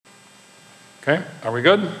Okay, are we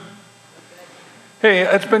good? Hey,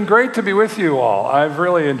 it's been great to be with you all. I've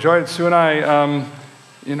really enjoyed it. Sue and I,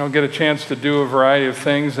 get a chance to do a variety of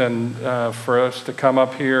things, and for us to come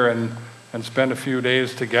up here and spend a few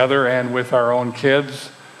days together and with our own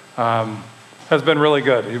kids has been really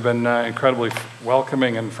good. You've been incredibly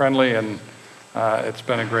welcoming and friendly, and it's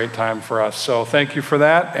been a great time for us. So thank you for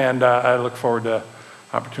that, and I look forward to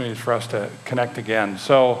opportunities for us to connect again.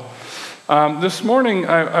 So this morning,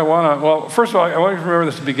 I want to, first of all, I want to remember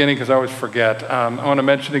this at the beginning because I always forget. I want to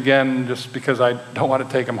mention again, just because I don't want to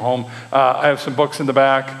take them home, I have some books in the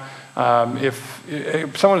back.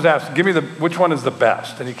 If someone's asked, give me which one is the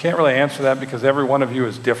best? And you can't really answer that because every one of you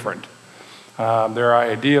is different. There are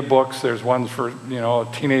idea books. There's ones for,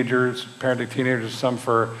 teenagers, parenting teenagers, some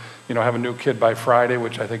for, have a new kid by Friday,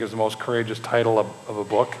 which I think is the most courageous title of a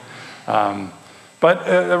book.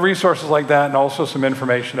 But resources like that, and also some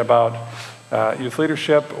information about youth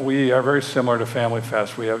leadership. We are very similar to Family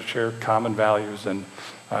Fest. We have shared common values, and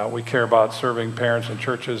we care about serving parents and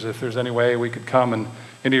churches. If there's any way we could come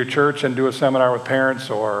into your church and do a seminar with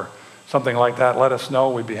parents or something like that, let us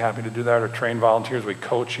know. We'd be happy to do that, or train volunteers. We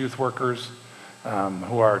coach youth workers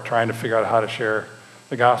who are trying to figure out how to share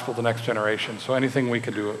the gospel to the next generation. So anything we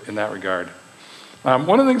can do in that regard.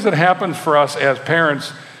 One of the things that happens for us as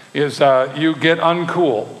parents is you get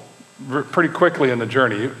uncool pretty quickly in the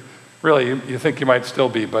journey. You think you might still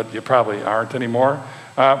be, but you probably aren't anymore.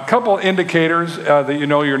 A couple indicators that you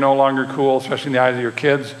know you're no longer cool, especially in the eyes of your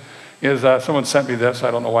kids, is someone sent me this.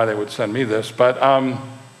 I don't know why they would send me this, but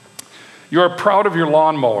you're proud of your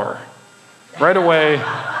lawnmower. Right away,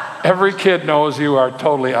 every kid knows you are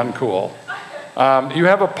totally uncool. You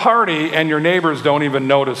have a party and your neighbors don't even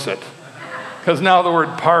notice it. Because now the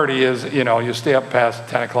word party is, you stay up past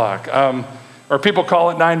 10 o'clock. Or people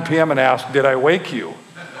call at 9 p.m. and ask, did I wake you?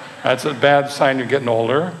 That's a bad sign you're getting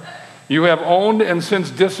older. You have owned and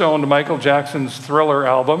since disowned Michael Jackson's Thriller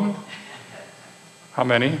album. How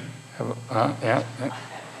many?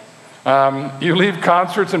 You leave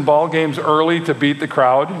concerts and ball games early to beat the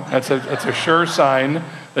crowd. That's a sure sign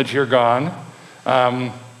that you're gone.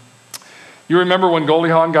 You remember when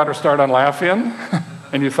Goldie Hawn got her start on Laugh-In?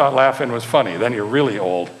 And you thought Laugh-In was funny, then you're really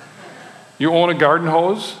old. You own a garden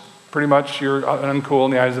hose, pretty much you're uncool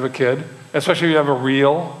in the eyes of a kid, especially if you have a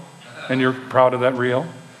reel, and you're proud of that reel.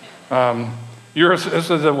 This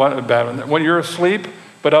is a bad one. When you're asleep,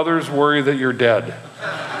 but others worry that you're dead.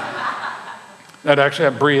 That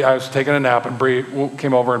actually had Bree, I was taking a nap, and Bree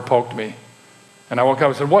came over and poked me. And I woke up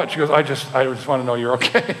and said, what? She goes, I just want to know you're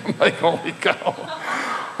okay. I'm like, holy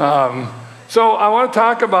cow. So I want to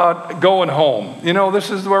talk about going home. This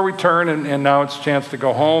is where we turn, and now it's a chance to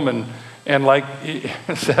go home. And like he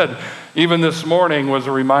said, even this morning was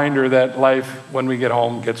a reminder that life, when we get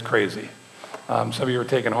home, gets crazy. Some of you are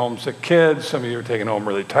taking home sick kids. Some of you are taking home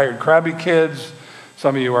really tired, crabby kids.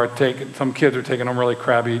 Some kids are taking home really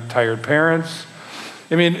crabby, tired parents.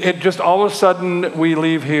 It just all of a sudden we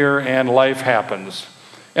leave here and life happens.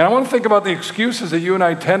 And I want to think about the excuses that you and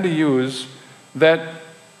I tend to use that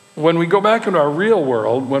when we go back into our real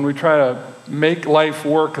world, when we try to make life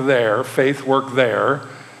work there, faith work there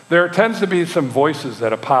tends to be some voices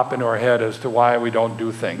that pop into our head as to why we don't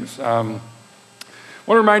do things. I want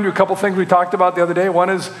to remind you a couple things we talked about the other day. One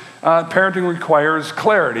is parenting requires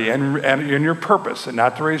clarity and in your purpose, and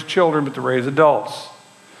not to raise children, but to raise adults.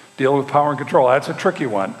 Deal with power and control. That's a tricky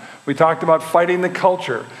one. We talked about fighting the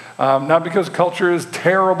culture, not because culture is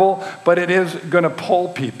terrible, but it is going to pull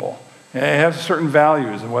people. And it has certain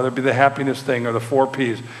values, and whether it be the happiness thing or the 4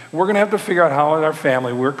 Ps. We're going to have to figure out how in our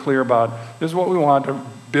family we're clear about this is what we want to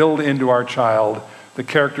build into our child, the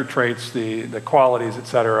character traits, the qualities,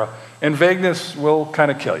 etc. And vagueness will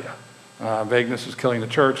kind of kill you. Vagueness is killing the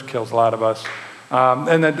church, kills a lot of us.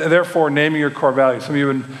 And then, therefore, naming your core values. Some of you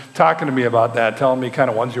have been talking to me about that, telling me kind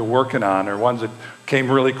of ones you're working on or ones that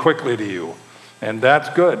came really quickly to you. And that's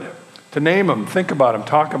good. To name them, think about them,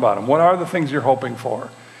 talk about them. What are the things you're hoping for?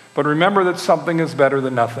 But remember that something is better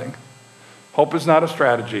than nothing. Hope is not a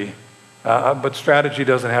strategy, but strategy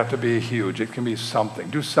doesn't have to be huge. It can be something.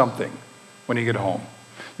 Do something when you get home.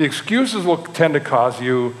 The excuses will tend to cause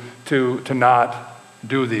you to not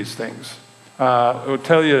do these things. It will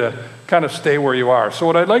tell you to kind of stay where you are. So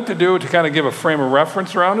what I'd like to do to kind of give a frame of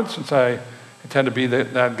reference around it, since I tend to be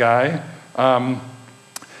that guy,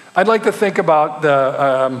 I'd like to think about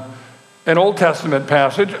an Old Testament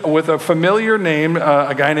passage with a familiar name,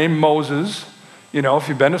 a guy named Moses. If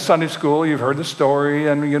you've been to Sunday school, you've heard the story,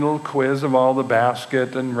 and you get a little quiz of all the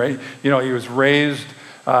basket. And he was raised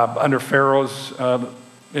under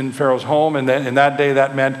in Pharaoh's home, and then in that day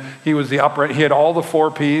that meant he was the upright. He had all the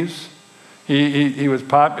 4 Ps. He was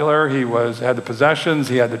popular. He had the possessions.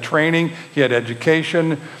 He had the training. He had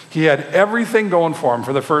education. He had everything going for him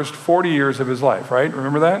for the first 40 years of his life, right?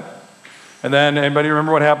 Remember that? And then anybody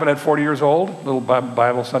remember what happened at 40 years old? Little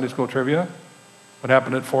Bible Sunday school trivia. What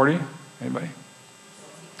happened at 40? Anybody?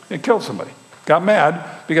 He killed somebody. Got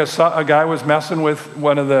mad because a guy was messing with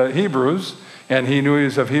one of the Hebrews, and he knew he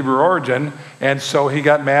was of Hebrew origin, and so he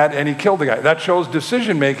got mad and he killed the guy. That shows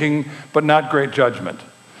decision making, but not great judgment.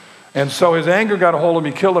 And so his anger got a hold of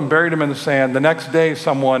him. He killed him, buried him in the sand. The next day,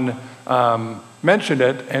 someone mentioned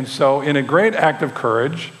it, and so in a great act of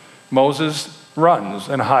courage, Moses runs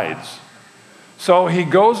and hides. So he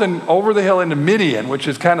goes over the hill into Midian, which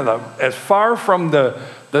is kind of as far from the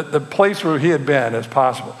place where he had been as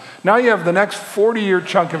possible. Now you have the next 40-year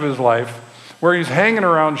chunk of his life where he's hanging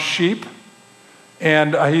around sheep,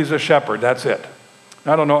 and he's a shepherd. That's it.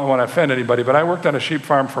 I don't know, I want to offend anybody, but I worked on a sheep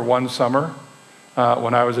farm for one summer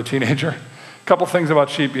when I was a teenager. A couple things about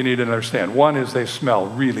sheep you need to understand. One is they smell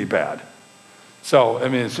really bad. So, I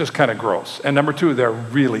mean, it's just kind of gross. And number two, they're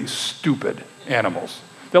really stupid animals.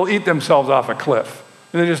 They'll eat themselves off a cliff.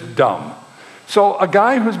 They're just dumb. So a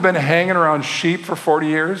guy who's been hanging around sheep for 40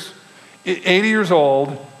 years, 80 years old,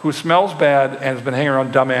 who smells bad and has been hanging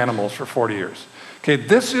around dumb animals for 40 years. Okay,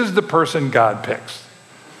 this is the person God picks.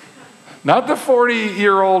 Not the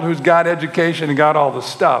 40-year-old who's got education and got all the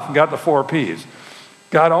stuff and got the 4 Ps.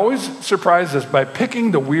 God always surprises us by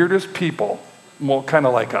picking the weirdest people, well, kind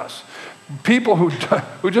of like us. People who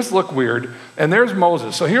just look weird. And there's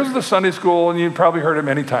Moses. So here's the Sunday school, and you've probably heard it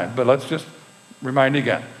many times, but let's just remind you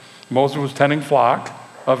again. Moses was tending flock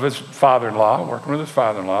of his father-in-law, working with his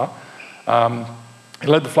father-in-law. He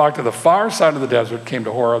led the flock to the far side of the desert, came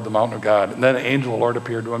to Horeb, the mountain of God. And then an angel of the Lord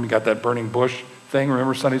appeared to him. He got that burning bush thing.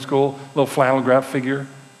 Remember Sunday school? Little flannel graph figure.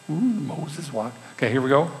 Ooh, Moses walked. Okay, here we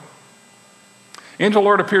go. Angel of the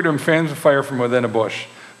Lord appeared to him, fans of fire from within a bush.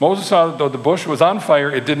 Moses saw that though the bush was on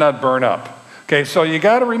fire, it did not burn up. Okay, so you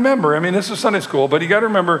got to remember, I mean, this is Sunday school, but you got to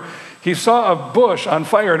remember, he saw a bush on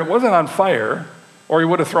fire, and it wasn't on fire, or he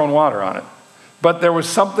would have thrown water on it. But there was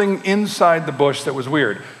something inside the bush that was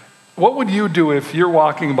weird. What would you do if you're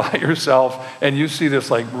walking by yourself and you see this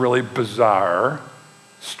like really bizarre,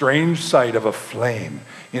 strange sight of a flame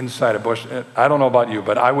inside a bush? I don't know about you,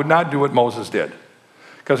 but I would not do what Moses did.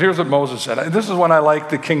 Because here's what Moses said. This is when I like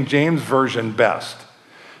the King James Version best.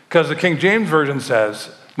 Because the King James Version says,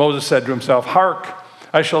 Moses said to himself, "Hark,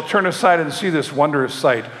 I shall turn aside and see this wondrous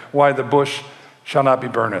sight, why the bush shall not be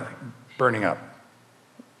burning up."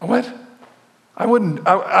 What?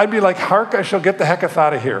 I'd be like, "Hark, I shall get the hecketh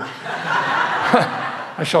out of here.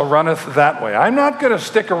 I shall runneth that way." I'm not going to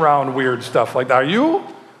stick around weird stuff like that. Are you?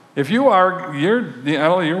 If you are,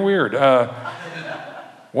 you're weird.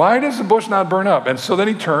 Why does the bush not burn up? And so then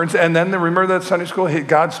he turns, and then remember that Sunday school?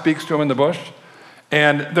 God speaks to him in the bush.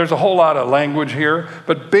 And there's a whole lot of language here,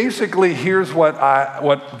 but basically here's what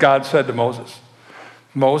God said to Moses.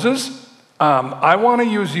 Moses, I want to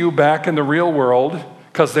use you back in the real world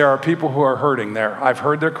because there are people who are hurting there. I've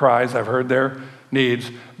heard their cries, I've heard their needs,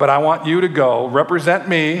 but I want you to go, represent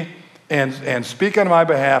me, and speak on my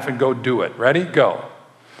behalf and go do it. Ready? Go.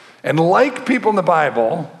 And like people in the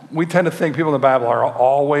Bible, we tend to think people in the Bible are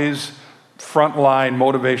always frontline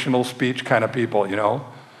motivational speech kind of people, you know.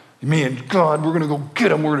 Me and God, we're going to go get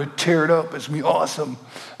them. We're going to tear it up. It's going to be awesome.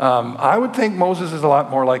 I would think Moses is a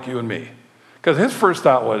lot more like you and me. Because his first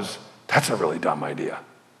thought was, that's a really dumb idea.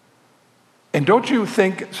 And don't you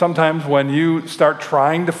think sometimes when you start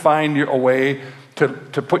trying to find a way to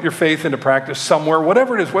put your faith into practice somewhere,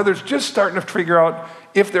 whatever it is, whether it's just starting to figure out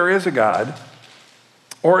if there is a God,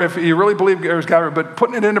 or if you really believe there's God, but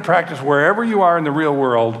putting it into practice wherever you are in the real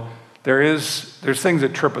world, there's things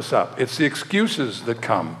that trip us up. It's the excuses that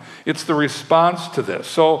come. It's the response to this.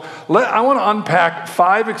 So I want to unpack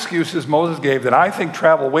 5 excuses Moses gave that I think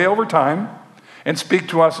travel way over time and speak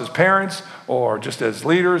to us as parents or just as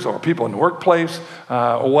leaders or people in the workplace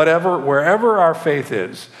or whatever, wherever our faith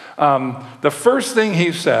is. The first thing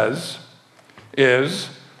he says is,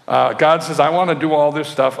 God says, I want to do all this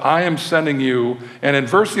stuff. I am sending you. And in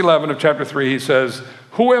verse 11 of chapter 3, he says,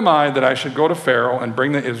 "Who am I that I should go to Pharaoh and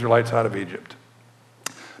bring the Israelites out of Egypt?"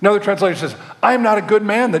 Another translation says, "I am not a good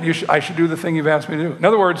man that I should do the thing you've asked me to do." In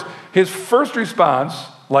other words, his first response,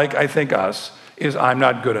 like I think us, is I'm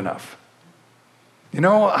not good enough. You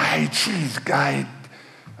know, I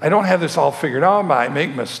don't have this all figured out. I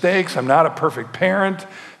make mistakes. I'm not a perfect parent.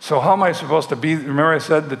 So how am I supposed to be? Remember I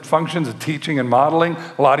said the functions of teaching and modeling?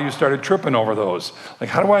 A lot of you started tripping over those. Like,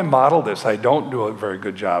 how do I model this? I don't do a very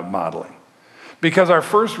good job modeling. Because our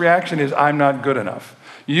first reaction is, I'm not good enough.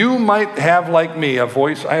 You might have, like me, a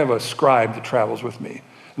voice. I have a scribe that travels with me.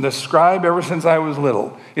 the scribe ever since I was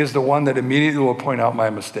little is the one that immediately will point out my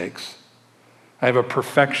mistakes. I have a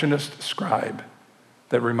perfectionist scribe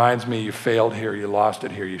that reminds me, you failed here, you lost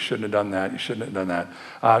it here, you shouldn't have done that, you shouldn't have done that.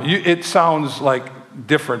 It sounds like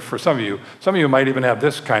different for some of you. Some of you might even have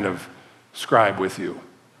this kind of scribe with you.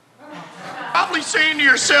 Probably saying to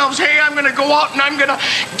yourselves, hey, I'm going to go out and I'm going to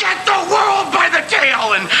get the world by the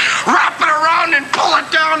tail and wrap it around and pull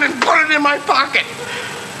it down and put it in my pocket.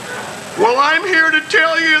 Well, I'm here to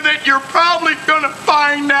tell you that you're probably going to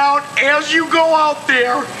find out as you go out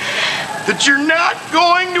there that you're not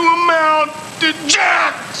going to amount to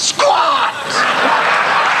jack squat.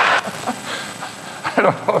 I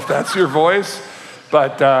don't know if that's your voice,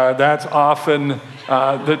 but that's often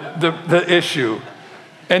the issue.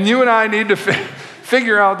 And you and I need to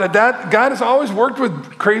figure out that God has always worked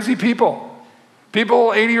with crazy people. People,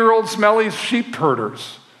 80-year-old smelly sheep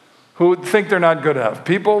herders who think they're not good enough.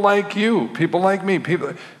 People like you, people like me.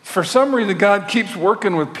 For some reason, God keeps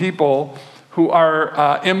working with people who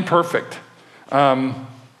are imperfect.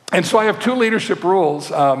 And so I have 2 leadership rules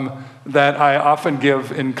that I often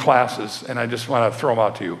give in classes, and I just want to throw them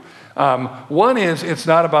out to you. One is, it's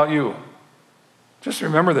not about you. Just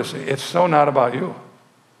remember this, it's so not about you.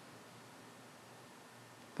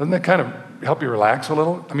 Doesn't that kind of help you relax a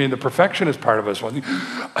little? I mean, the perfectionist part of us,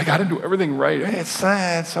 I got to do everything right. It's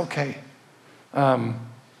okay.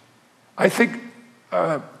 I think,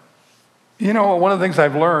 one of the things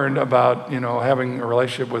I've learned about, having a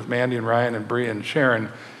relationship with Mandy and Ryan and Bree and Sharon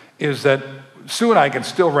is that Sue and I can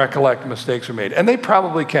still recollect mistakes we made, and they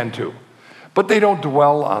probably can too, but they don't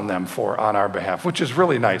dwell on them on our behalf, which is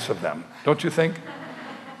really nice of them, don't you think?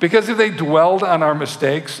 Because if they dwelled on our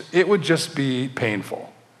mistakes, it would just be painful.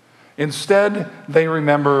 Instead, they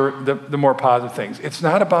remember the more positive things. It's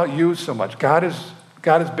not about you so much. God is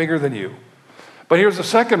bigger than you. But here's the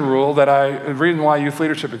second rule the reason why youth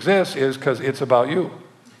leadership exists is because it's about you.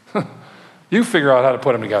 You figure out how to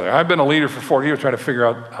put them together. I've been a leader for 40 years trying to figure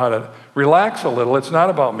out how to relax a little. It's not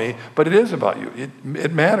about me, but it is about you.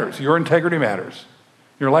 It matters. Your integrity matters.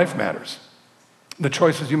 Your life matters. The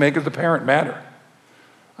choices you make as a parent matter.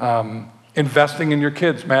 Investing in your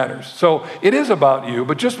kids matters. So it is about you,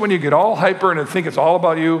 but just when you get all hyper and think it's all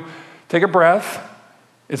about you, take a breath.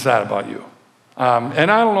 It's not about you. And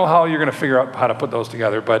I don't know how you're going to figure out how to put those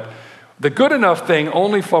together, but the good enough thing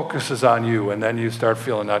only focuses on you, and then you start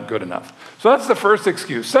feeling not good enough. So that's the first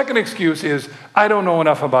excuse. Second excuse is, I don't know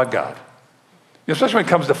enough about God. Especially when it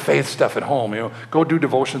comes to faith stuff at home. Go do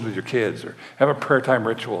devotions with your kids or have a prayer time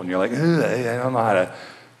ritual, and you're like, I don't know how to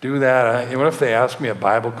do that. What if they ask me a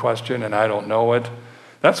Bible question and I don't know it?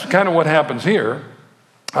 That's kind of what happens here.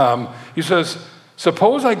 He says,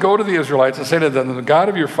 suppose I go to the Israelites and say to them, the God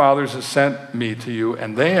of your fathers has sent me to you,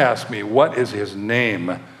 and they ask me, what is his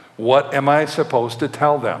name? What am I supposed to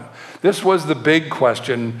tell them? This was the big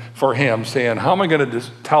question for him, saying, how am I going to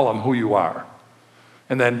tell them who you are?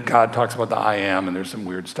 And then God talks about the I am, and there's some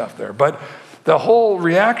weird stuff there. But the whole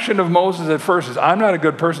reaction of Moses at first is, I'm not a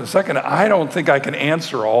good person. Second, I don't think I can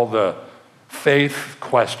answer all the faith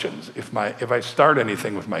questions if I start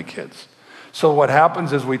anything with my kids. So what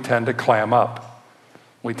happens is we tend to clam up.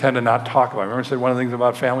 We tend to not talk about it. Remember I said one of the things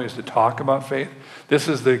about family is to talk about faith? This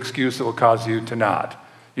is the excuse that will cause you to not.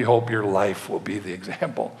 You hope your life will be the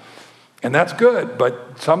example. And that's good,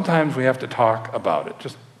 but sometimes we have to talk about it.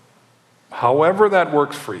 Just however that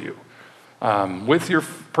works for you. With your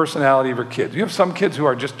personality of your kids. You have some kids who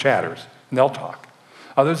are just chatters, and they'll talk.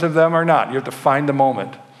 Others of them are not. You have to find the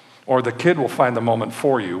moment, or the kid will find the moment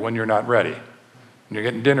for you when you're not ready. And you're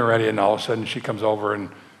getting dinner ready, and all of a sudden she comes over and,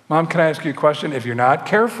 Mom, can I ask you a question? If you're not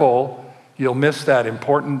careful, you'll miss that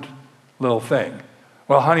important little thing.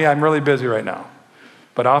 Well, honey, I'm really busy right now.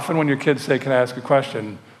 But often when your kids say, can I ask a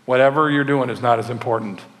question, whatever you're doing is not as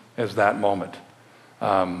important as that moment.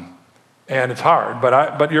 And it's hard,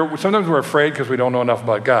 but sometimes we're afraid because we don't know enough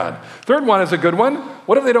about God. Third one is a good one.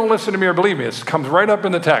 What if they don't listen to me or believe me? It comes right up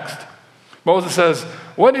in the text. Moses says,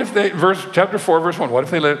 what if they, chapter 4, verse 1, what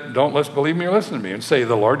if they don't believe me or listen to me and say,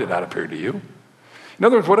 the Lord did not appear to you? In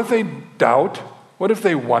other words, what if they doubt? What if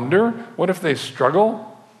they wonder? What if they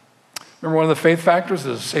struggle? Remember, one of the faith factors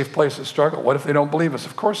is a safe place to struggle. What if they don't believe us?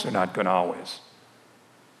 Of course they're not going to always.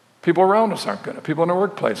 People around us aren't going to. People in our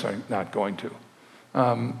workplace are not going to.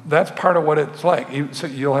 That's part of what it's like.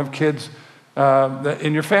 You'll have kids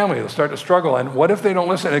in your family that'll start to struggle. And what if they don't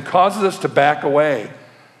listen? It causes us to back away,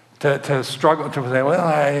 to struggle, to say, well,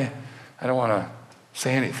 I don't want to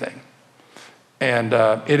say anything. And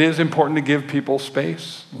it is important to give people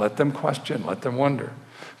space. Let them question. Let them wonder.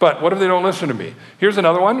 But what if they don't listen to me? Here's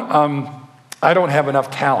another one. I don't have enough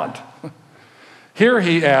talent. Here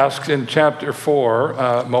he asks in chapter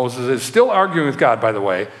 4, Moses is still arguing with God, by the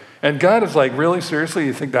way, and God is like, really, seriously,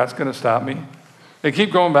 you think that's going to stop me? They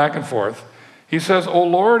keep going back and forth. He says, O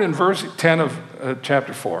Lord, in verse 10 of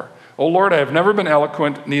chapter 4, O Lord, I have never been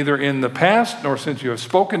eloquent, neither in the past nor since you have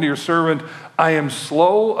spoken to your servant. I am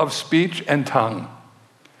slow of speech and tongue.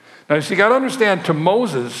 Now, you see, you got to understand, to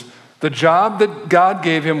Moses, the job that God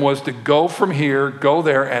gave him was to go from here, go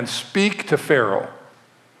there, and speak to Pharaoh.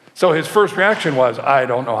 So his first reaction was, I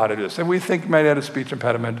don't know how to do this. And we think he might have a speech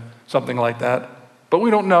impediment, something like that. But we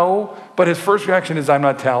don't know. But his first reaction is, I'm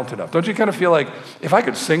not talented enough. Don't you kind of feel like, if I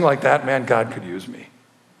could sing like that, man, God could use me?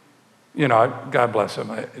 You know, God bless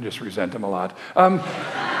him. I just resent him a lot.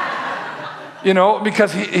 You know,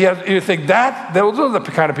 because you think those are the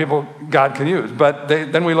kind of people God can use. But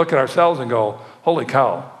then we look at ourselves and go, holy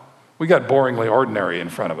cow, we got boringly ordinary in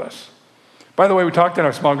front of us. By the way, we talked in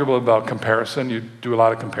our small group about comparison. You do a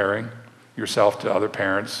lot of comparing yourself to other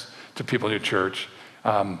parents, to people in your church.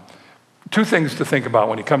 Two things to think about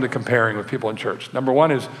when you come to comparing with people in church. Number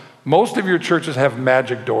one is, most of your churches have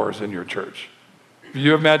magic doors in your church. Do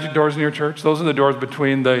you have magic doors in your church? Those are the doors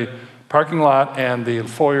between the parking lot and the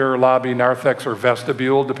foyer, lobby, narthex, or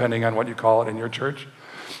vestibule, depending on what you call it in your church.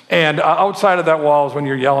 And outside of that wall is when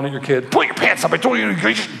you're yelling at your kids, pull your pants up, I told you,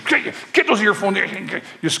 get those earphones.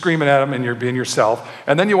 You're screaming at them and you're being yourself.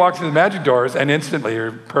 And then you walk through the magic doors and instantly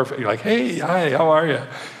you're perfect. You're like, hey, hi, how are you?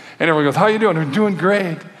 And everyone goes, how you doing? I'm doing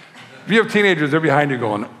great. If you have teenagers, they're behind you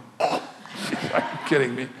going, oh, geez, are you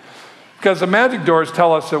kidding me? Because the magic doors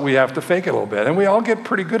tell us that we have to fake it a little bit. And we all get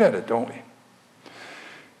pretty good at it, don't we?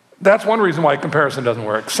 That's one reason why comparison doesn't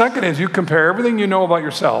work. Second is, you compare everything you know about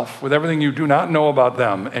yourself with everything you do not know about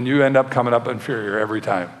them, and you end up coming up inferior every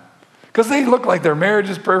time. Because they look like their marriage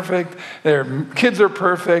is perfect, their kids are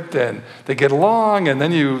perfect, and they get along, and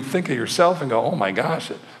then you think of yourself and go, oh my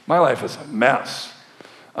gosh, my life is a mess.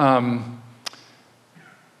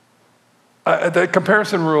 The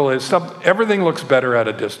comparison rule is everything looks better at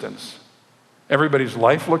a distance. Everybody's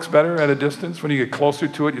life looks better at a distance. When you get closer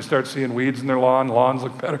to it, you start seeing weeds in their lawn, lawns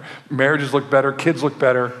look better, marriages look better, kids look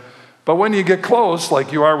better. But when you get close,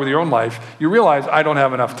 like you are with your own life, you realize, I don't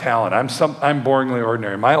have enough talent. I'm boringly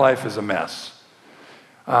ordinary. My life is a mess.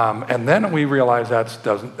 And then we realize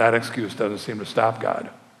that excuse doesn't seem to stop God.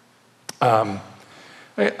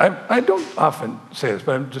 I don't often say this,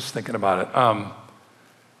 but I'm just thinking about it.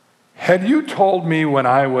 Had you told me when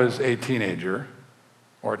I was a teenager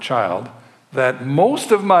or a child that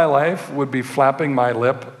most of my life would be flapping my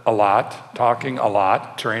lip a lot, talking a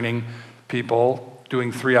lot, training people,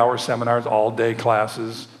 doing 3-hour seminars, all-day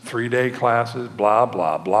classes, 3-day classes, blah,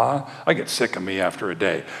 blah, blah. I get sick of me after a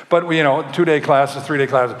day. But, 2-day classes, 3-day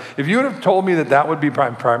classes. If you would have told me that would be my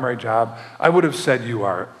primary job, I would have said you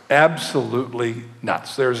are absolutely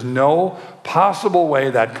nuts. There's no possible way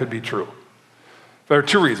that could be true. There are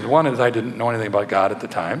two reasons. One is I didn't know anything about God at the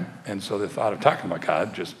time, and so the thought of talking about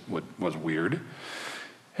God just was weird.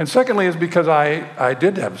 And secondly is because I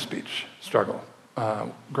did have a speech struggle.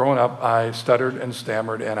 Growing up, I stuttered and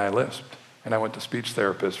stammered and I lisped, and I went to speech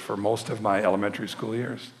therapists for most of my elementary school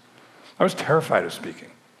years. I was terrified of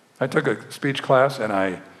speaking. I took a speech class,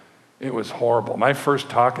 and it was horrible. My first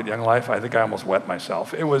talk at Young Life, I think I almost wet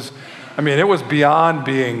myself. It was beyond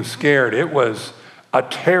being scared. It was a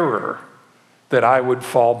terror that I would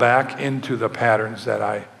fall back into the patterns that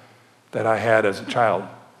I had as a child.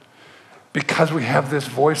 Because we have this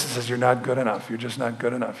voice that says, you're not good enough, you're just not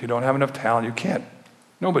good enough, you don't have enough talent, you can't.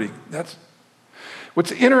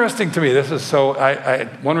 What's interesting to me,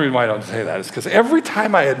 one reason why I don't say that is because every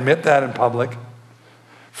time I admit that in public,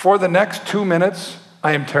 for the next 2 minutes,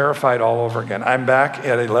 I am terrified all over again. I'm back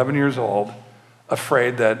at 11 years old,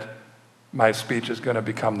 afraid that my speech is going to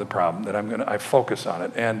become the problem, that I focus on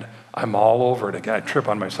it, and I'm all over it again. I trip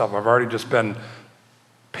on myself. I've already just been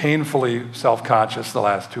painfully self-conscious the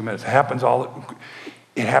last 2 minutes. It happens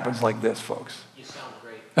like this, folks. You sound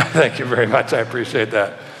great. Thank you very much. I appreciate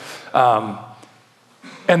that.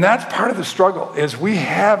 And that's part of the struggle, is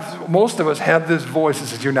most of us have this voice that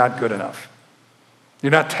says, you're not good enough.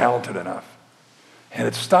 You're not talented enough. And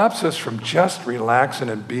it stops us from just relaxing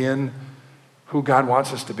and being who God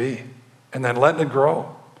wants us to be, and then letting it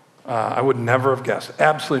grow. I would never have guessed,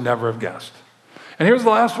 absolutely never have guessed. And here's the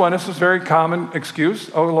last one. This is a very common excuse.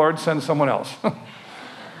 Oh, Lord, send someone else.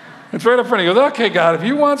 It's right up front. He goes, okay, God, if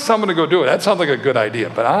you want someone to go do it, that sounds like a good idea,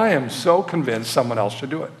 but I am so convinced someone else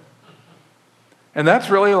should do it. And that's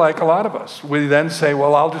really like a lot of us. We then say,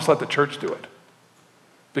 well, I'll just let the church do it,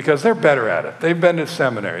 because they're better at it. They've been to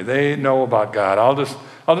seminary. They know about God.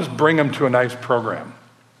 I'll just bring them to a nice program.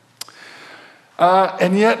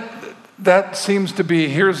 And yet, that seems to be,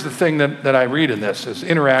 here's the thing that I read in this, is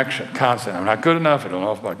interaction, constant. I'm not good enough, I don't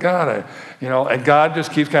know about God, and God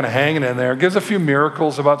just keeps kind of hanging in there. Gives a few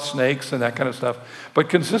miracles about snakes and that kind of stuff. But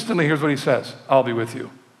consistently, here's what he says, I'll be with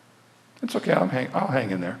you. It's okay, I'll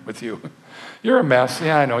hang in there with you. You're a mess,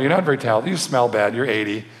 yeah, I know, you're not very talented, you smell bad, you're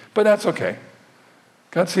 80, but that's okay.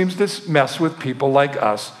 God seems to mess with people like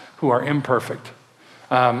us who are imperfect.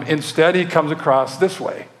 Instead, he comes across this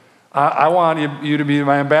way. I want you to be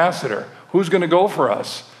my ambassador. Who's going to go for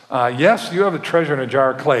us? Yes, you have a treasure in a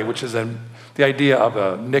jar of clay, which is the idea of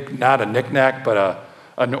not a knickknack, but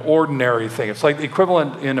an ordinary thing. It's like the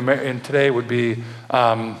equivalent in today would be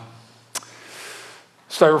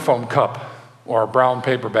styrofoam cup or a brown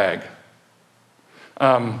paper bag.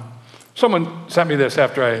 Someone sent me this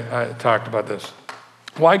after I talked about this.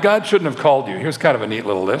 Why God shouldn't have called you. Here's kind of a neat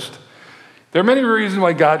little list. There are many reasons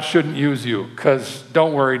why God shouldn't use you, because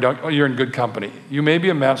don't worry, you're in good company. You may be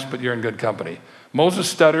a mess, but you're in good company. Moses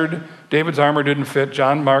stuttered, David's armor didn't fit,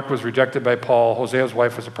 John Mark was rejected by Paul, Hosea's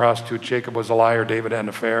wife was a prostitute, Jacob was a liar, David had an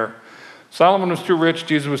affair. Solomon was too rich,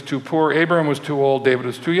 Jesus was too poor, Abraham was too old, David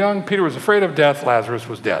was too young, Peter was afraid of death, Lazarus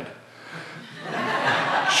was dead.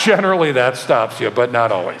 Generally that stops you, but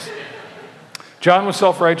not always. John was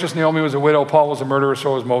self-righteous, Naomi was a widow, Paul was a murderer,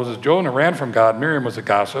 so was Moses. Jonah ran from God, Miriam was a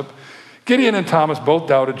gossip. Gideon and Thomas both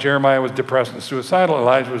doubted. Jeremiah was depressed and suicidal.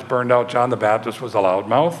 Elijah was burned out. John the Baptist was a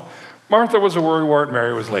loudmouth. Martha was a worrywart.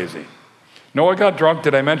 Mary was lazy. Noah got drunk.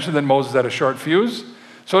 Did I mention that Moses had a short fuse?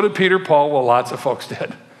 So did Peter, Paul. Well, lots of folks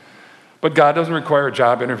did. But God doesn't require a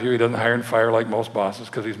job interview. He doesn't hire and fire like most bosses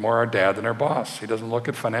because he's more our dad than our boss. He doesn't look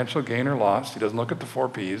at financial gain or loss. He doesn't look at the 4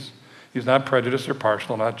 Ps. He's not prejudiced or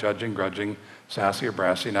partial, not judging, grudging, sassy or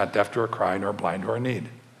brassy, not deaf to our cry, nor blind to our need.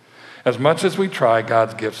 As much as we try,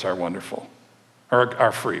 God's gifts are wonderful, or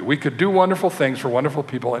are free. We could do wonderful things for wonderful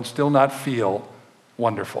people and still not feel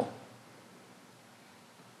wonderful.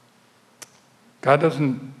 God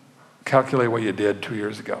doesn't calculate what you did 2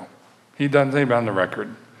 years ago. He doesn't leave it on the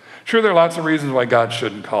record. Sure, there are lots of reasons why God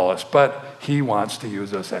shouldn't call us, but he wants to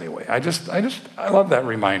use us anyway. I love that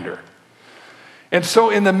reminder. And so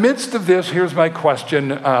in the midst of this, here's my question.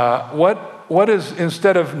 What is,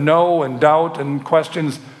 instead of no and doubt and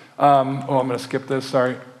questions, I'm going to skip this,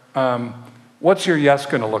 sorry. What's your yes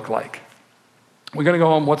going to look like? We're going to go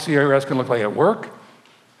home. What's your yes going to look like at work,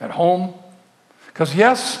 at home? Because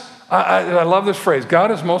yes, I love this phrase.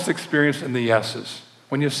 God is most experienced in the yeses.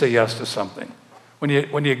 When you say yes to something, when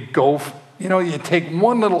you go, you take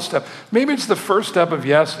one little step. Maybe it's the first step of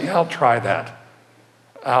yes. Yeah, I'll try that.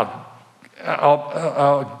 I'll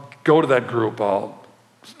go to that group. I'll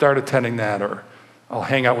start attending that, or I'll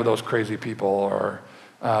hang out with those crazy people, or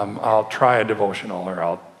I'll try a devotional, or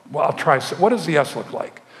I'll try. What does the yes look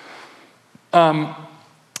like? And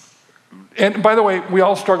by the way, we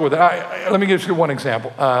all struggle with it. Let me give you one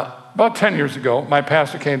example. About 10 years ago, my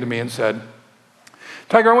pastor came to me and said,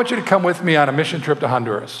 Tiger, I want you to come with me on a mission trip to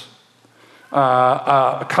Honduras.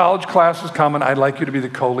 A college class is coming. I'd like you to be the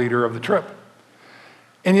co-leader of the trip.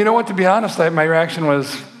 And you know what? To be honest, my reaction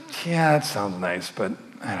was, yeah, that sounds nice, but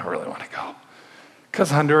I don't really want to go.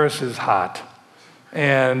 Because Honduras is hot.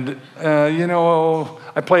 And,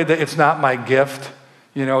 I played the It's Not My Gift,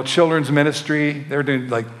 children's ministry. They're doing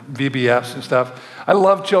like VBS and stuff. I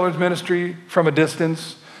love children's ministry from a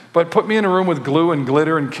distance, but put me in a room with glue and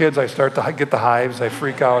glitter and kids, I start to get the hives. I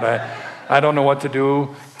freak out. I don't know what to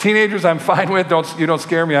do. Teenagers I'm fine with. You don't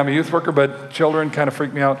scare me. I'm a youth worker, but children kind of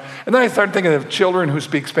freak me out. And then I started thinking of children who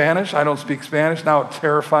speak Spanish. I don't speak Spanish. Now it's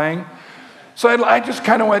terrifying. So I just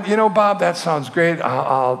kind of went, Bob, that sounds great.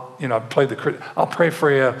 I'll pray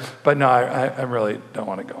for you, but no, I really don't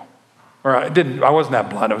want to go. Or I wasn't that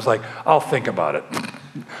blunt. I was like, I'll think about it.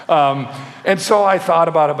 And so I thought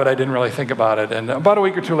about it, but I didn't really think about it. And about a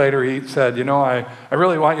week or two later, he said, I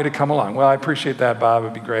really want you to come along. Well, I appreciate that, Bob.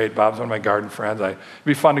 It'd be great. Bob's one of my garden friends. It'd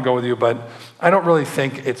be fun to go with you, but I don't really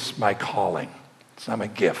think it's my calling. It's not my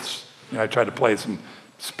gifts. I tried to play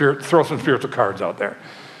throw some spiritual cards out there.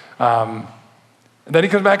 And then he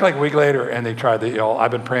comes back like a week later, and they tried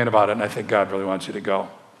I've been praying about it, and I think God really wants you to go.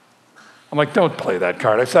 I'm like, don't play that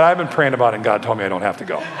card. I said, I've been praying about it, and God told me I don't have to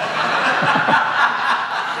go.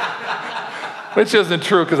 Which isn't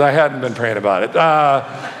true, because I hadn't been praying about it.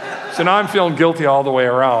 So now I'm feeling guilty all the way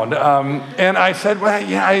around. And I said, well,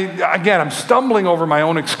 yeah, I'm stumbling over my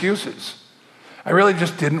own excuses. I really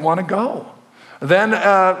just didn't want to go. Then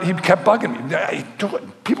he kept bugging me.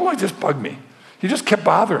 People like this bug me. He just kept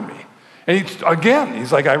bothering me. And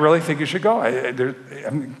he's like, I really think you should go.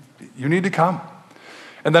 You need to come.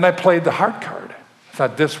 And then I played the heart card. I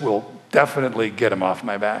thought, this will definitely get him off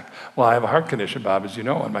my back. Well, I have a heart condition, Bob, as you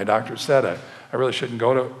know, and my doctor said I really shouldn't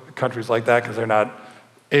go to countries like that because they're not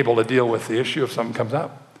able to deal with the issue if something comes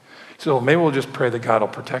up. He said, well, maybe we'll just pray that God will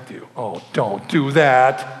protect you. Oh, don't do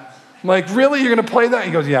that. I'm like, really? You're going to play that?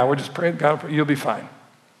 He goes, yeah, we're just praying God, you'll be fine.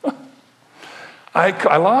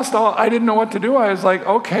 I lost all, I didn't know what to do. I was like,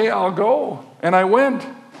 okay, I'll go. And I went.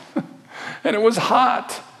 And it was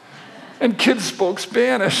hot. And kids spoke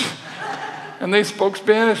Spanish. And they spoke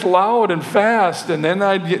Spanish loud and fast. And then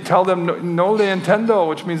I'd tell them, no le entiendo,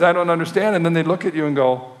 which means I don't understand. And then they'd look at you and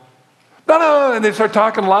go, no, no, and they'd start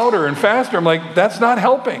talking louder and faster. I'm like, that's not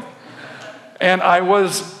helping. And I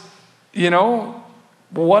was, the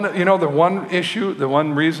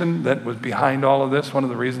one reason that was behind all of this, one of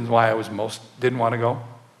the reasons why I was didn't want to go.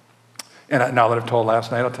 And now that I've told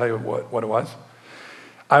last night, I'll tell you what it was.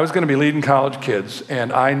 I was going to be leading college kids,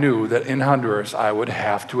 and I knew that in Honduras, I would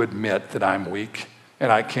have to admit that I'm weak, and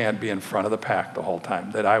I can't be in front of the pack the whole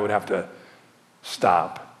time, that I would have to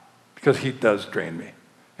stop, because heat does drain me,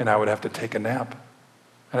 and I would have to take a nap.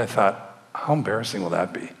 And I thought, how embarrassing will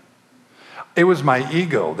that be? It was my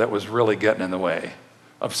ego that was really getting in the way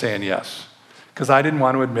of saying yes, because I didn't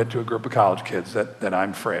want to admit to a group of college kids that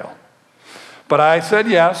I'm frail. But I said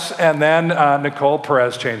yes, and then Nicole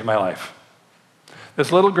Perez changed my life.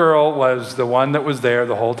 This little girl was the one that was there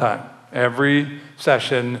the whole time. Every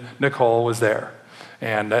session, Nicole was there.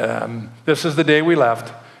 And this is the day we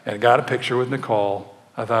left, and got a picture with Nicole.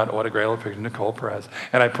 I thought, what a great little picture, Nicole Perez.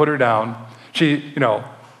 And I put her down. She,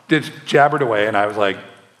 jabbered away, and I was like,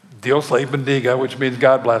 Dios le bendiga, which means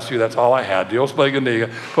God bless you. That's all I had. Dios le bendiga.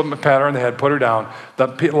 Pat her on the head, put her down. The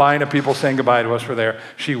line of people saying goodbye to us were there.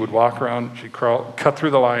 She would walk around, she'd crawl, cut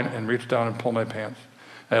through the line, and reach down and pull my pants.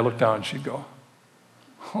 And I looked down, and she'd go,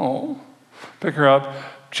 oh, pick her up.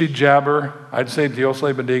 She'd jabber. I'd say Dios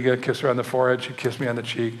le bendiga, kiss her on the forehead. She'd kiss me on the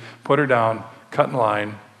cheek, put her down, cut in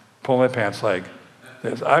line, pull my pants leg.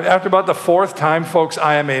 After about the fourth time, folks,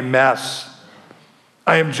 I am a mess.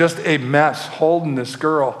 I am just a mess holding this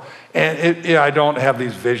girl. And I don't have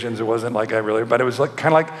these visions. It wasn't like but it was kind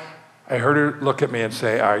of like I heard her look at me and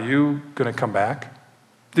say, are you going to come back?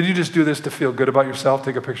 Did you just do this to feel good about yourself,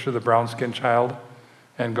 take a picture of the brown-skinned child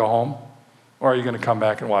and go home? Or are you going to come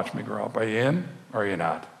back and watch me grow up? Are you in or are you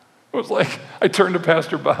not? It was like, I turned to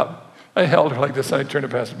Pastor Bob. I held her like this, and I turned to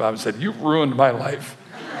Pastor Bob and said, you've ruined my life.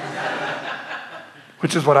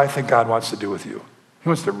 Which is what I think God wants to do with you. He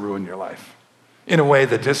wants to ruin your life in a way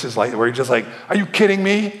that just is like, where you're just like, are you kidding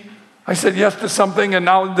me? I said yes to something and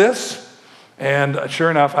now this. And sure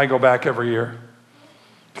enough, I go back every year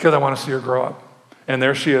because I want to see her grow up. And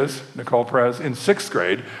there she is, Nicole Perez, in 6th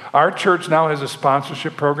grade. Our church now has a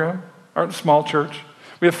sponsorship program, our small church.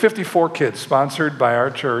 We have 54 kids sponsored by our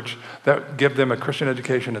church that give them a Christian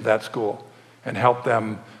education at that school and help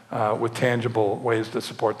them with tangible ways to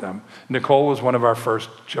support them. Nicole was one of our first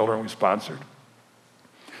children we sponsored.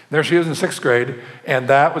 There she is in 6th grade, and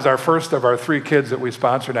that was our first of our 3 kids that we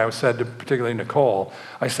sponsored. I said to particularly Nicole,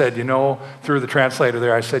 I said, through the translator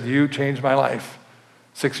there, I said, you changed my life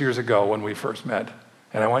 6 years ago when we first met.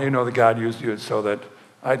 And I want you to know that God used you so that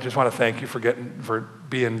I just want to thank you for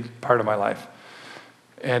being part of my life.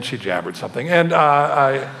 And she jabbered something. And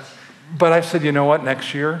but I said, you know what,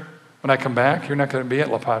 next year, when I come back, you're not going to be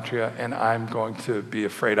at La Patria, and I'm going to be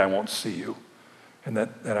afraid I won't see you, and that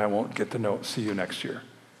I won't get to see you next year.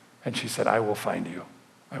 And she said, I will find you.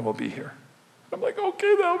 I will be here. I'm like,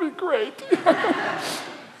 okay, that'll be great.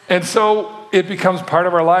 And so it becomes part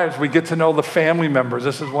of our lives. We get to know the family members.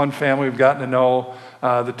 This is one family we've gotten to know.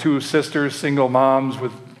 The 2 sisters, single moms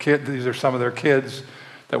with kids. These are some of their kids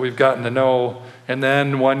that we've gotten to know. And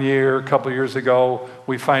then a couple years ago,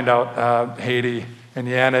 we find out Haiti and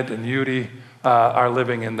Janet and Yudi are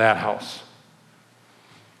living in that house.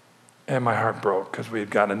 And my heart broke because we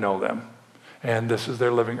had gotten to know them. And this is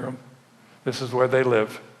their living room. This is where they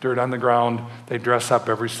live, dirt on the ground. They dress up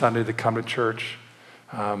every Sunday to come to church.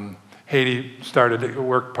 Haiti started to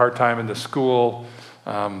work part-time in the school.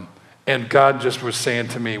 And God just was saying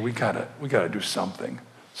to me, we gotta do something.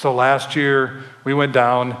 So last year, we went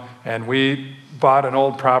down and we bought an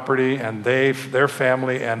old property, and their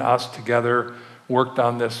family and us together worked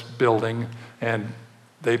on this building, and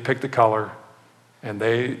they picked the color. And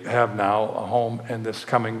they have now a home, and this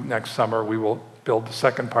coming next summer, we will build the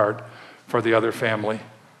second part for the other family.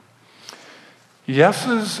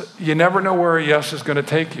 Yeses, you never know where a yes is going to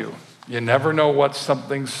take you. You never know what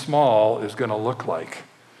something small is going to look like.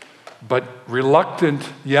 But reluctant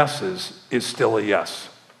yeses is still a yes.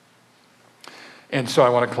 And so I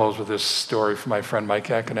want to close with this story from my friend Mike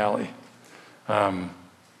Akinelli.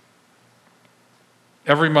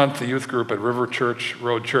 Every month, the youth group at River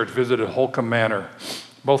Road Church visited Holcomb Manor.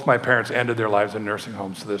 Both my parents ended their lives in nursing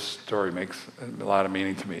homes, so this story makes a lot of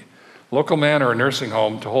meaning to me. Local manor, a nursing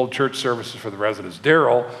home, to hold church services for the residents.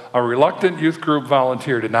 Daryl, a reluctant youth group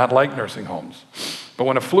volunteer, did not like nursing homes. But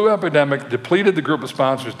when a flu epidemic depleted the group of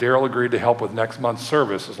sponsors, Daryl agreed to help with next month's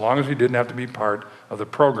service as long as he didn't have to be part of the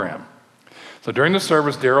program. So during the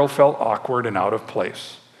service, Daryl felt awkward and out of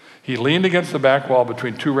place. He leaned against the back wall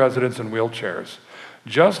between two residents in wheelchairs.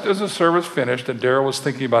 Just as the service finished and Daryl was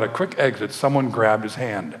thinking about a quick exit, someone grabbed his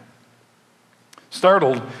hand.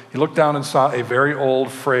 Startled, he looked down and saw a very old,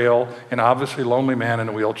 frail, and obviously lonely man in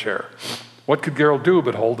a wheelchair. What could Daryl do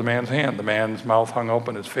but hold the man's hand? The man's mouth hung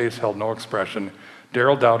open, his face held no expression.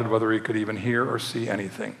 Daryl doubted whether he could even hear or see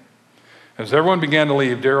anything. As everyone began to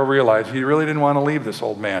leave, Daryl realized he really didn't want to leave this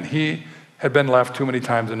old man. He had been left too many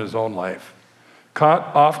times in his own life.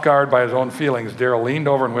 Caught off guard by his own feelings, Daryl leaned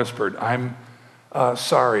over and whispered, I'm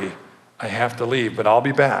sorry, I have to leave, but I'll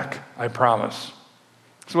be back, I promise.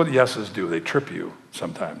 This is what yeses do. They trip you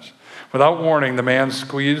sometimes. Without warning, the man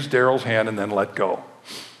squeezed Daryl's hand and then let go.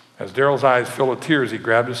 As Daryl's eyes filled with tears, he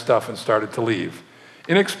grabbed his stuff and started to leave.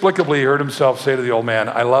 Inexplicably, he heard himself say to the old man,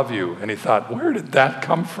 I love you. And he thought, where did that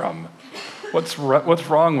come from? What's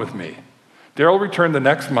wrong with me? Daryl returned the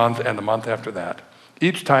next month and the month after that.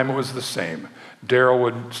 Each time it was the same. Daryl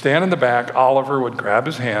would stand in the back, Oliver would grab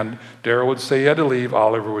his hand, Daryl would say he had to leave,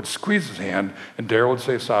 Oliver would squeeze his hand, and Daryl would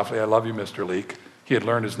say softly, I love you, Mr. Leake. He had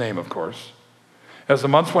learned his name, of course. As the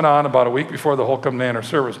months went on, about a week before the Holcomb Manor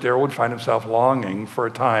service, Daryl would find himself longing for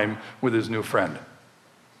a time with his new friend.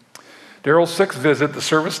 Daryl's sixth visit, the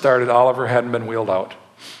service started, Oliver hadn't been wheeled out.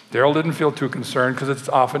 Daryl didn't feel too concerned because it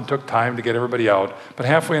often took time to get everybody out, but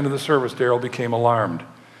halfway into the service, Daryl became alarmed.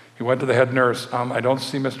 He went to the head nurse. I don't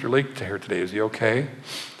see Mr. Leake here today. Is he okay?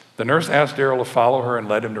 The nurse asked Daryl to follow her and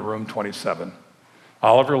led him to room 27.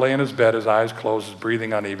 Oliver lay in his bed, his eyes closed, his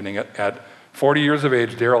breathing uneven. At 40 years of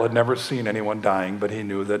age, Daryl had never seen anyone dying, but he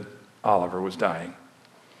knew that Oliver was dying.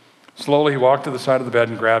 Slowly, he walked to the side of the bed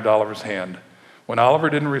and grabbed Oliver's hand. When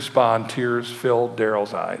Oliver didn't respond, tears filled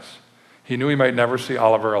Daryl's eyes. He knew he might never see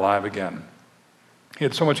Oliver alive again. He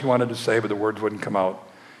had so much he wanted to say, but the words wouldn't come out.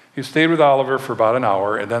 He stayed with Oliver for about an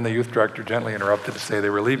hour, and then the youth director gently interrupted to say they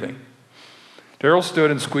were leaving. Daryl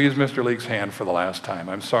stood and squeezed Mr. Leake's hand for the last time.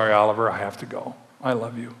 I'm sorry, Oliver, I have to go. I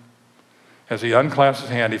love you. As he unclasped his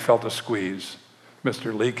hand, he felt a squeeze.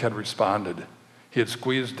 Mr. Leake had responded. He had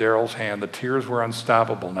squeezed Daryl's hand. The tears were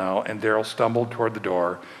unstoppable now, and Daryl stumbled toward the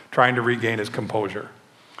door, trying to regain his composure.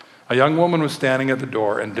 A young woman was standing at the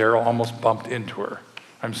door, and Daryl almost bumped into her.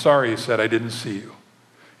 I'm sorry, he said, I didn't see you.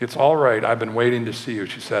 It's all right, I've been waiting to see you,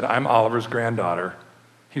 she said. I'm Oliver's granddaughter.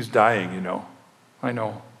 He's dying, you know. I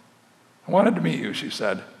know. I wanted to meet you, she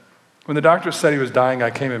said. When the doctor said he was dying, I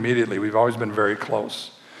came immediately. We've always been very close.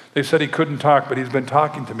 They said he couldn't talk, but he's been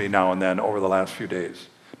talking to me now and then over the last few days.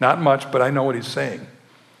 Not much, but I know what he's saying.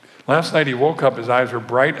 Last night he woke up, his eyes were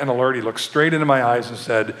bright and alert. He looked straight into my eyes and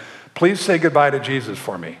said, please say goodbye to Jesus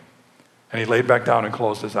for me. And he laid back down and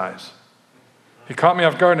closed his eyes. He caught me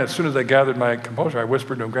off guard, and as soon as I gathered my composure, I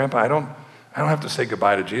whispered to him, Grandpa, I don't have to say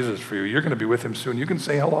goodbye to Jesus for you. You're going to be with him soon. You can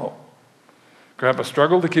say hello. Grandpa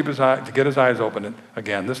struggled to get his eyes open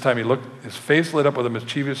again. This time his face lit up with a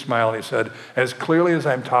mischievous smile, and he said, as clearly as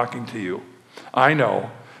I'm talking to you, I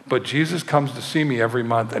know, but Jesus comes to see me every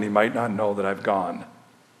month, and he might not know that I've gone.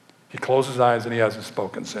 He closed his eyes, and he hasn't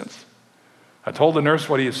spoken since. I told the nurse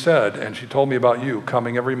what he had said, and she told me about you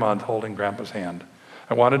coming every month holding Grandpa's hand.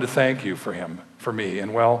 I wanted to thank you for me,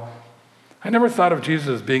 and well, I never thought of Jesus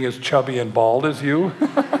as being as chubby and bald as you.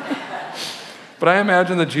 But I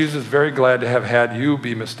imagine that Jesus is very glad to have had you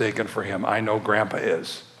be mistaken for him. I know Grandpa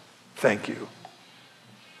is. Thank you.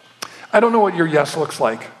 I don't know what your yes looks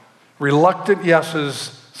like. Reluctant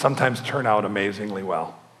yeses sometimes turn out amazingly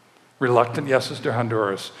well. Reluctant yeses to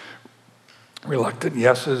Honduras. Reluctant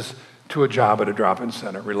yeses to a job at a drop-in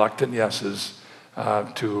center. Reluctant yeses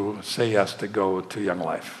to say yes to go to Young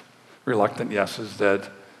Life. Reluctant yeses that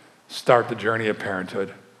start the journey of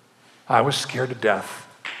parenthood. I was scared to death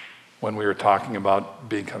when we were talking about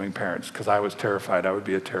becoming parents because I was terrified I would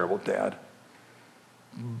be a terrible dad.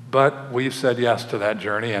 But we said yes to that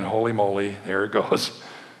journey, and holy moly, there it goes.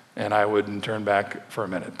 And I wouldn't turn back for a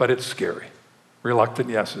minute. But it's scary. Reluctant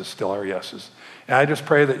yeses still are yeses. And I just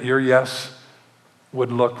pray that your yes would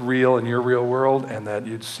look real in your real world, and that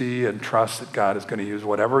you'd see and trust that God is going to use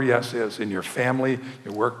whatever yes is in your family,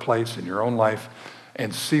 your workplace, in your own life,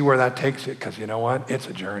 and see where that takes you. Because you know what? It's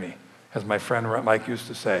a journey. As my friend Mike used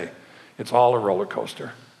to say, it's all a roller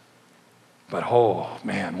coaster. But oh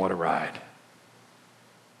man, what a ride.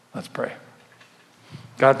 Let's pray.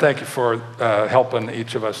 God, thank you for helping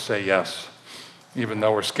each of us say yes, even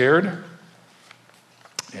though we're scared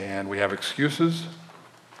and we have excuses.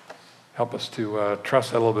 Help us to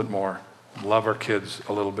trust that a little bit more, love our kids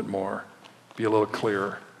a little bit more, be a little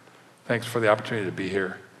clearer. Thanks for the opportunity to be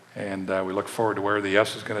here, and we look forward to where the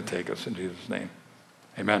yes is going to take us in Jesus' name.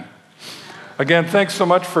 Amen. Again, thanks so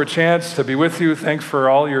much for a chance to be with you. Thanks for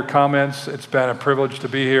all your comments. It's been a privilege to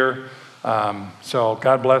be here. So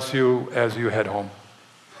God bless you as you head home.